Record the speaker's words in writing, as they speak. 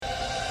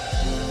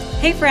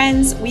Hey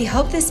friends, we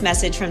hope this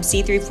message from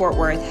C3 Fort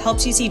Worth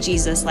helps you see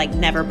Jesus like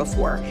never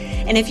before.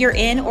 And if you're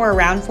in or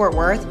around Fort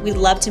Worth, we'd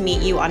love to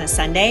meet you on a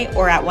Sunday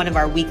or at one of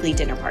our weekly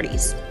dinner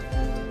parties.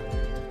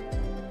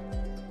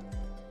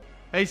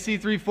 Hey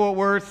C3 Fort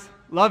Worth,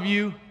 love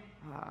you.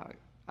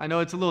 I know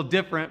it's a little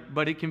different,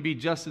 but it can be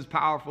just as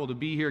powerful to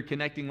be here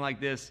connecting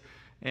like this.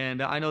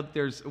 And I know that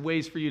there's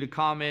ways for you to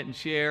comment and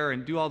share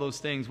and do all those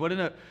things. What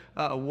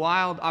a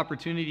wild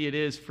opportunity it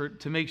is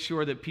to make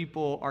sure that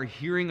people are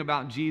hearing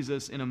about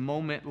Jesus in a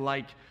moment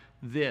like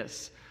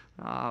this.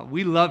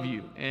 We love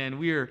you, and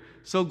we are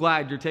so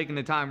glad you're taking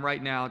the time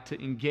right now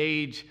to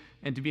engage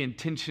and to be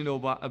intentional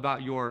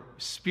about your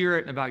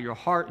spirit, about your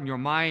heart and your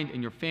mind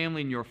and your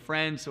family and your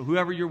friends. So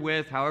whoever you're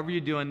with, however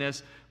you're doing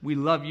this, we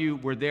love you,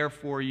 we're there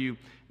for you,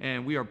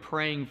 and we are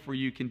praying for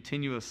you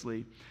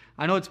continuously.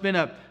 I know it's been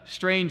a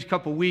strange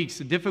couple weeks,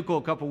 a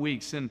difficult couple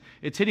weeks, and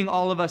it's hitting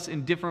all of us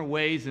in different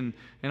ways, and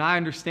I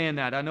understand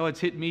that. I know it's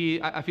hit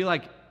me, I feel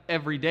like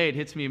every day it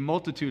hits me in a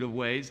multitude of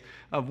ways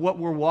of what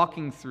we're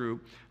walking through.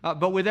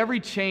 But with every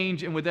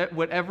change and with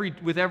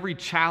every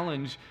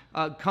challenge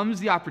comes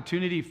the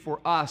opportunity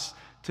for us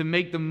to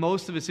make the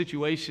most of a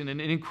situation.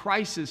 And in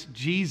crisis,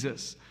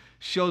 Jesus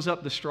shows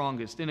up the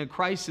strongest. In a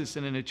crisis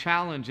and in a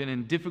challenge and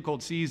in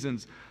difficult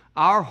seasons,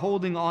 our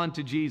holding on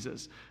to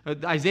Jesus.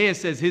 Isaiah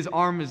says his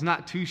arm is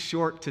not too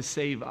short to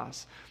save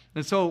us.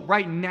 And so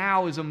right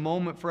now is a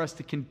moment for us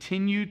to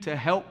continue to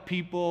help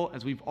people,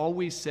 as we've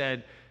always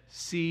said,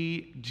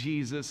 see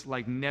Jesus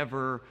like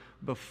never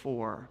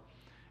before.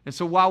 And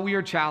so while we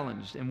are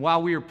challenged and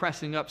while we are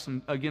pressing up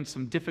against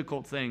some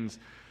difficult things,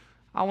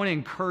 I want to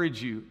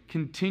encourage you,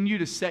 continue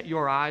to set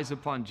your eyes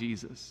upon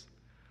Jesus,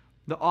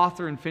 the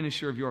author and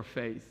finisher of your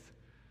faith.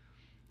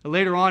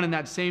 Later on in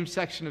that same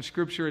section of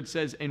Scripture, it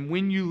says, and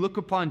when you look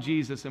upon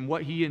Jesus and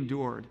what he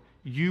endured,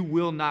 you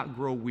will not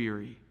grow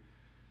weary.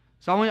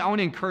 So I want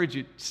to encourage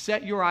you,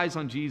 set your eyes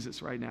on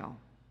Jesus right now.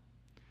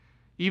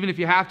 Even if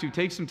you have to,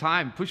 take some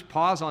time, push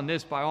pause on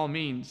this by all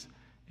means,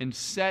 and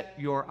set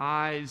your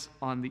eyes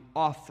on the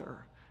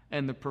author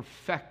and the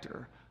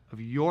perfecter of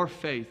your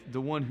faith,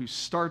 the one who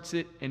starts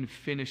it and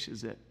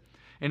finishes it.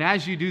 And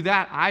as you do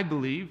that, I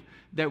believe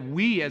that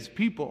we as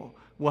people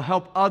will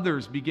help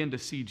others begin to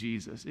see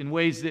Jesus in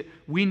ways that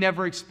we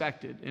never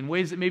expected, in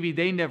ways that maybe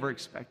they never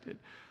expected.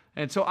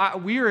 And so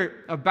we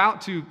are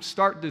about to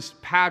start this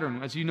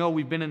pattern. As you know,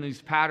 we've been in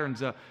these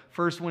patterns.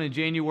 First one in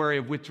January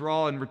of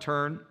withdrawal and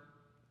return.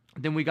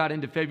 Then we got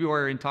into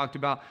February and talked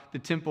about the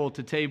temple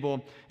to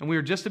table. And we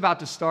were just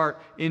about to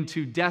start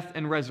into death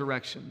and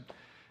resurrection.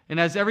 And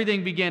as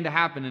everything began to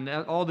happen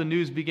and all the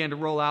news began to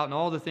roll out and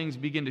all the things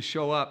began to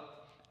show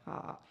up,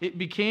 it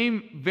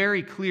became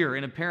very clear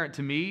and apparent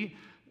to me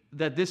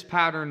that this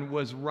pattern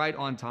was right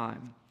on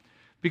time.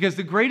 Because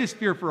the greatest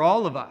fear for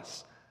all of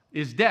us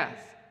is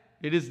death.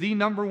 It is the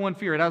number one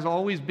fear. It has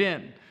always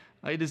been.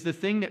 It is the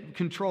thing that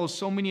controls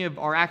so many of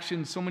our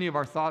actions, so many of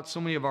our thoughts, so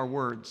many of our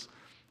words.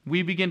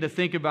 We begin to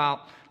think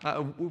about,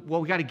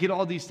 we got to get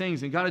all these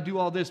things and got to do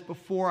all this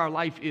before our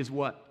life is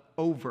what?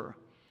 Over.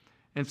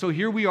 And so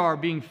here we are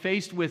being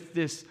faced with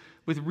this,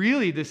 with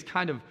really this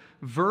kind of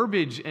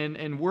verbiage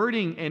and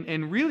wording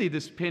and really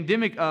this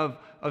pandemic of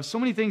so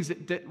many things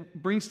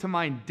that brings to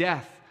mind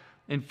death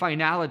and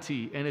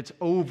finality, and it's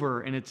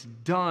over and it's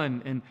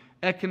done, and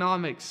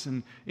economics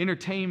and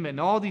entertainment and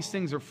all these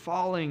things are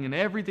falling and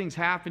everything's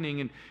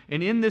happening.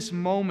 And in this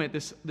moment,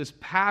 this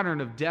pattern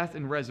of death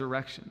and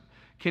resurrection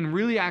can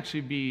really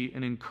actually be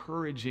an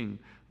encouraging,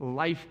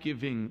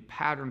 life-giving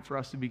pattern for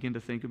us to begin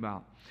to think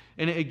about.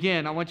 And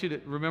again, I want you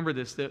to remember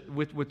this, that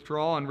with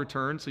withdrawal and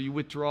return, so you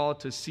withdraw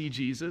to see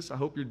Jesus. I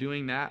hope you're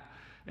doing that,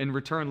 and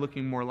return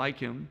looking more like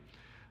him.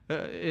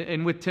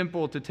 And with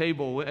temple to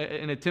table,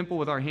 in a temple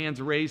with our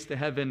hands raised to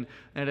heaven,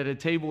 and at a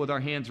table with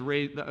our hands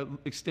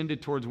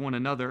extended towards one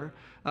another.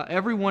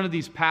 Every one of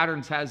these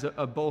patterns has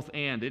a both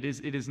and. It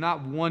is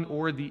not one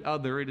or the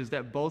other. It is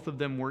that both of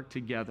them work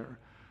together.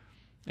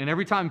 And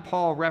every time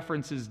Paul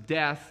references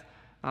death,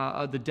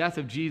 the death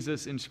of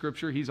Jesus in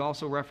Scripture, he's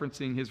also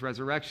referencing his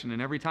resurrection.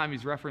 And every time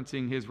he's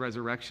referencing his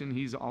resurrection,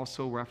 he's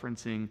also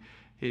referencing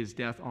his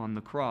death on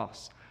the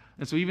cross.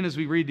 And so even as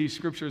we read these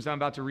Scriptures I'm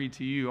about to read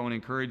to you, I want to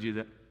encourage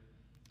you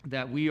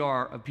that we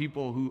are a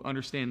people who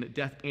understand that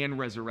death and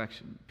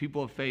resurrection,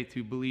 people of faith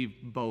who believe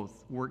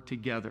both, work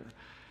together.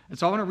 And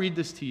so I want to read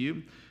this to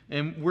you,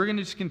 and we're going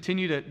to just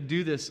continue to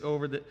do this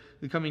over the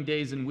coming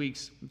days and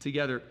weeks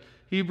together.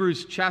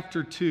 Hebrews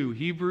chapter 2,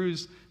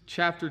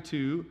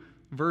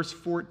 verse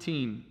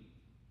 14.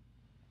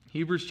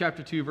 Hebrews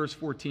chapter 2, verse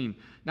 14.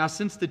 Now,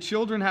 since the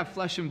children have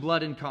flesh and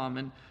blood in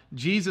common,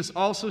 Jesus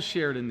also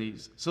shared in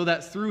these, so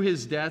that through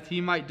his death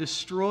he might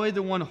destroy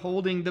the one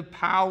holding the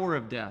power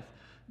of death,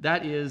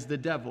 that is, the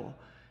devil,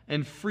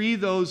 and free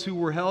those who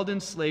were held in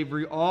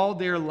slavery all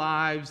their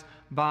lives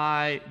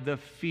by the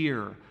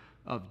fear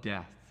of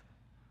death.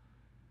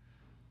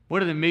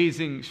 What an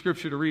amazing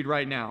scripture to read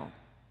right now.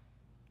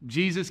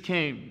 Jesus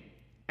came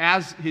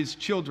as his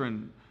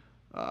children,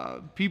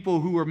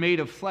 people who were made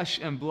of flesh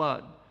and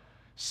blood,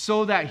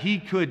 so that he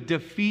could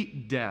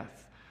defeat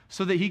death,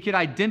 so that he could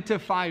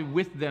identify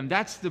with them.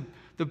 That's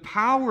the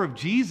power of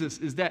Jesus,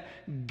 is that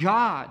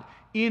God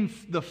in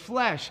the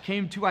flesh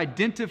came to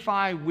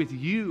identify with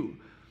you.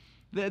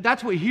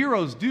 That's what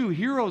heroes do.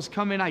 Heroes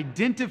come and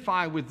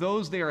identify with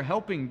those they are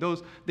helping,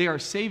 those they are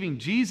saving.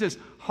 Jesus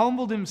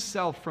humbled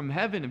himself from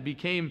heaven and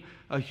became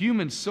a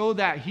human so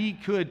that he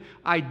could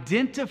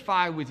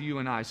identify with you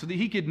and I, so that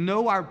he could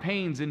know our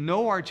pains and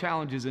know our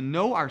challenges and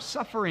know our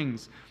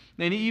sufferings.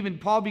 And even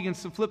Paul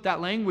begins to flip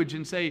that language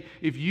and say,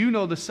 if you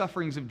know the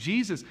sufferings of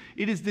Jesus,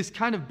 it is this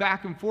kind of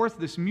back and forth,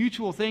 this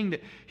mutual thing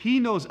that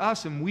he knows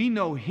us and we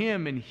know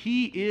him, and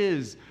he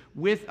is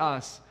with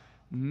us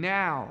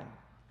now.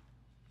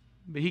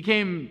 But he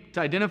came to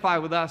identify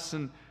with us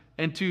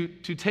and to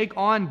take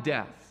on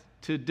death,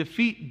 to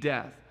defeat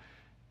death,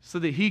 so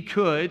that he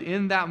could,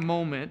 in that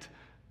moment,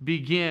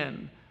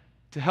 begin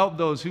to help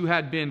those who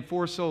had been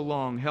for so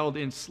long held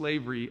in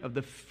slavery of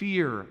the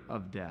fear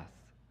of death.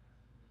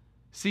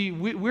 See,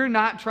 we're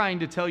not trying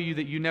to tell you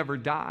that you never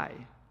die.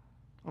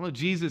 Although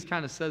Jesus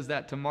kind of says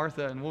that to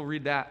Martha, and we'll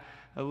read that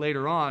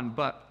later on.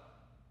 But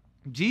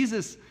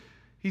Jesus,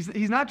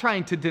 he's not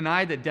trying to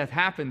deny that death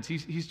happens.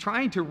 He's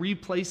trying to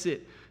replace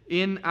it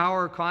in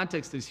our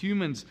context as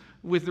humans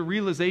with the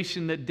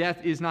realization that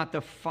death is not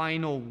the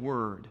final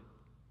word.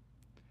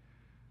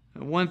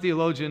 One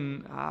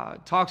theologian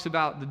talks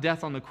about the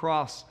death on the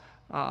cross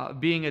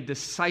being a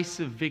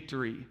decisive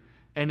victory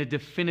and a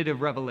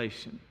definitive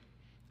revelation.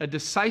 A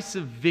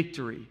decisive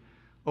victory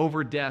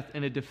over death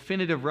and a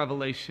definitive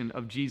revelation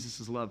of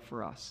Jesus' love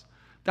for us.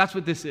 That's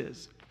what this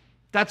is.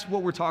 That's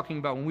what we're talking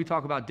about when we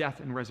talk about death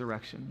and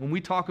resurrection. When we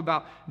talk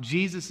about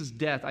Jesus'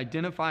 death,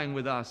 identifying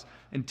with us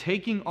and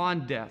taking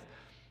on death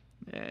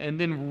and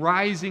then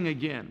rising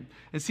again.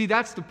 And see,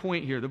 that's the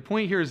point here. The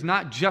point here is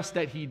not just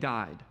that he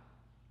died.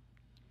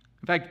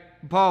 In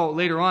fact, Paul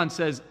later on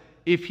says,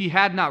 if he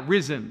had not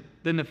risen,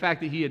 then the fact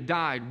that he had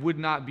died would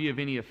not be of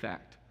any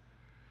effect.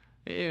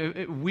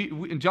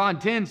 John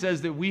 10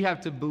 says that we have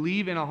to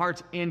believe in our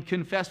hearts and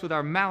confess with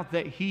our mouth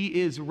that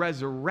he is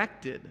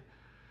resurrected.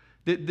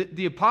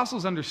 The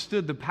apostles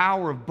understood the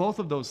power of both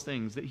of those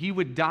things, that he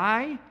would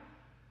die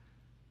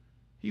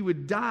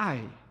to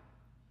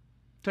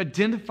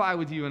identify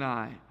with you and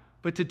I,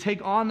 but to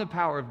take on the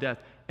power of death.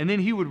 And then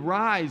he would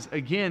rise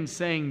again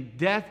saying,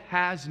 death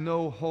has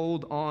no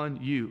hold on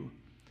you.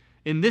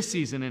 In this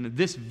season and in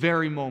this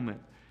very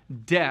moment,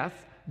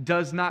 death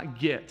does not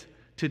get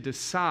to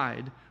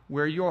decide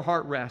where your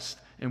heart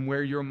rests and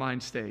where your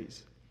mind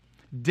stays.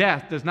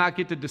 Death does not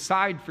get to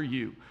decide for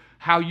you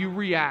how you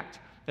react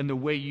and the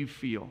way you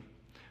feel,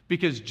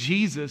 because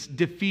Jesus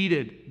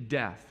defeated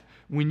death.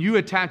 When you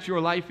attach your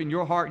life and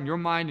your heart and your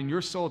mind and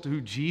your soul to who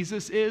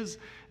Jesus is,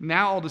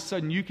 now all of a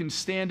sudden you can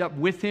stand up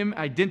with him,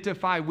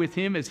 identify with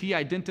him as he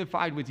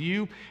identified with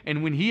you.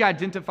 And when he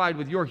identified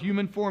with your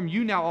human form,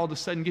 you now all of a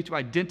sudden get to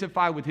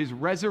identify with his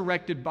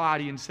resurrected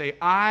body and say,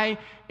 I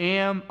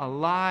am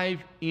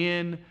alive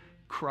in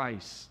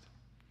Christ.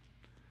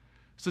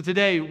 So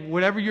today,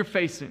 whatever you're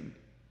facing,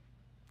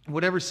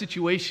 whatever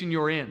situation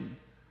you're in,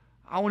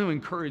 I want to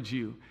encourage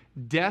you,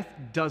 death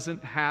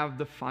doesn't have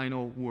the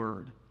final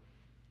word.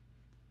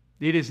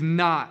 It is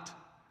not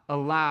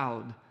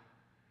allowed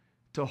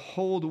to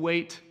hold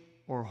weight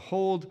or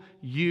hold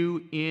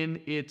you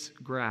in its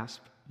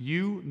grasp.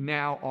 You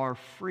now are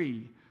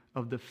free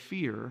of the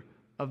fear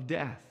of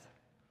death.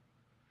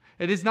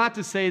 It is not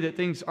to say that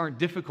things aren't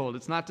difficult.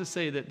 It's not to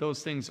say that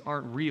those things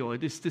aren't real.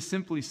 It is to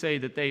simply say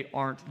that they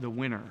aren't the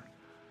winner.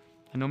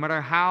 And no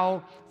matter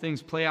how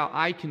things play out,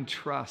 I can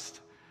trust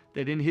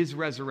that in his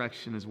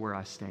resurrection is where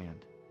I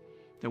stand.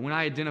 That when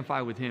I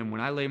identify with him, when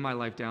I lay my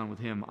life down with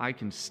him, I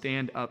can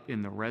stand up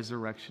in the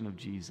resurrection of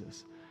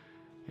Jesus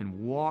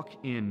and walk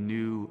in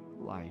new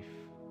life.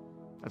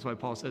 That's why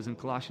Paul says in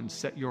Colossians,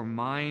 set your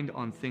mind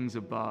on things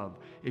above.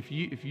 If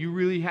you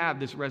really have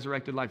this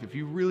resurrected life, if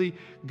you really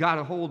got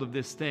a hold of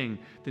this thing,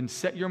 then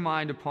set your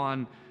mind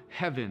upon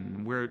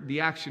heaven, where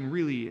the action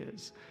really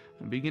is.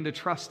 And begin to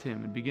trust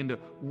him and begin to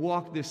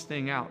walk this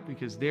thing out,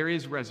 because there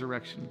is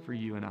resurrection for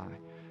you and I.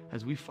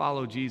 As we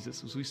follow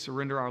Jesus, as we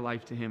surrender our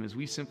life to him, as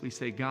we simply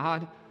say,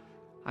 God,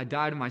 I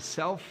die to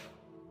myself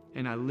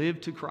and I live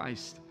to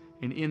Christ,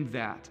 and in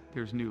that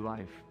there's new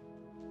life.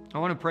 I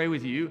want to pray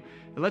with you.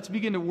 Let's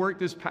begin to work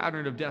this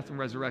pattern of death and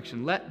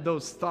resurrection. Let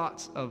those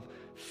thoughts of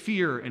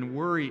fear and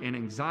worry and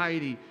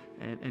anxiety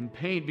and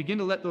pain, begin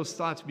to let those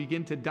thoughts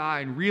begin to die,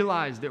 and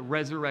realize that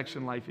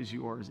resurrection life is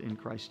yours in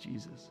Christ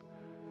Jesus.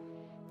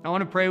 I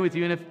want to pray with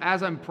you, and if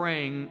as I'm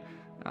praying,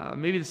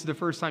 maybe this is the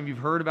first time you've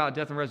heard about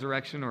death and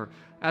resurrection, or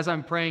as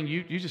I'm praying,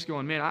 you just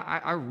going, man,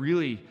 I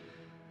really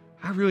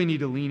need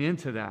to lean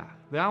into that.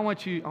 But I want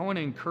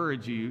to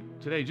encourage you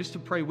today just to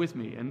pray with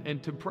me,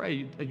 and to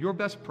pray your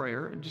best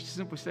prayer, and just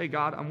simply say,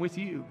 God, I'm with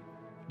you.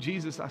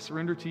 Jesus, I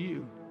surrender to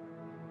you.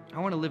 I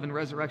want to live in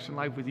resurrection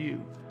life with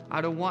you. I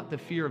don't want the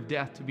fear of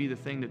death to be the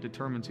thing that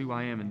determines who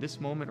I am in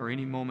this moment or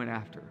any moment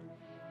after.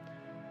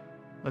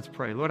 Let's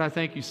pray. Lord, I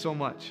thank you so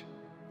much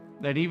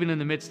that even in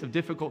the midst of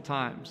difficult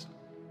times,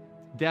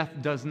 death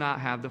does not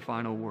have the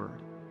final word.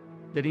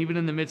 that even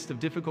in the midst of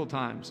difficult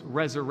times,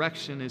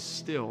 resurrection is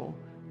still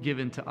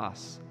given to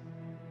us.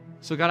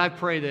 So God, I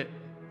pray that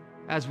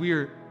as we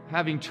are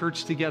having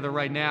church together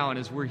right now, and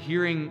as we're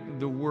hearing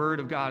the word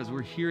of God, as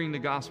we're hearing the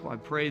gospel, I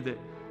pray that,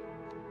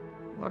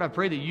 Lord, I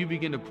pray that you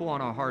begin to pull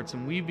on our hearts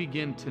and we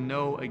begin to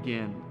know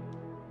again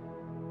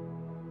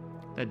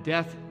that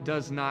death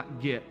does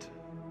not get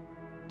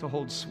to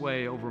hold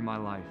sway over my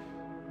life.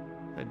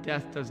 That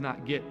death does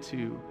not get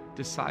to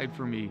decide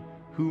for me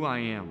who I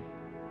am.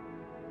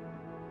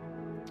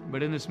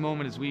 But in this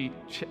moment, as we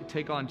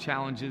take on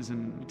challenges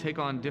and take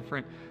on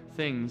different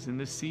things in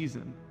this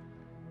season,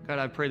 God,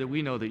 I pray that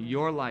we know that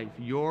your life,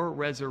 your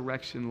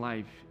resurrection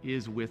life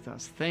is with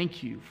us.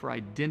 Thank you for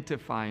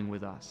identifying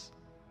with us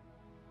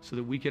so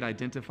that we could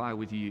identify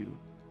with you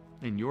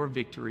in your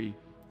victory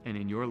and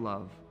in your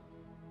love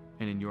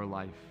and in your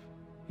life.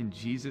 In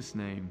Jesus'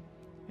 name,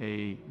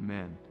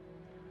 amen.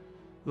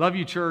 Love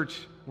you,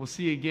 church. We'll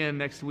see you again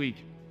next week.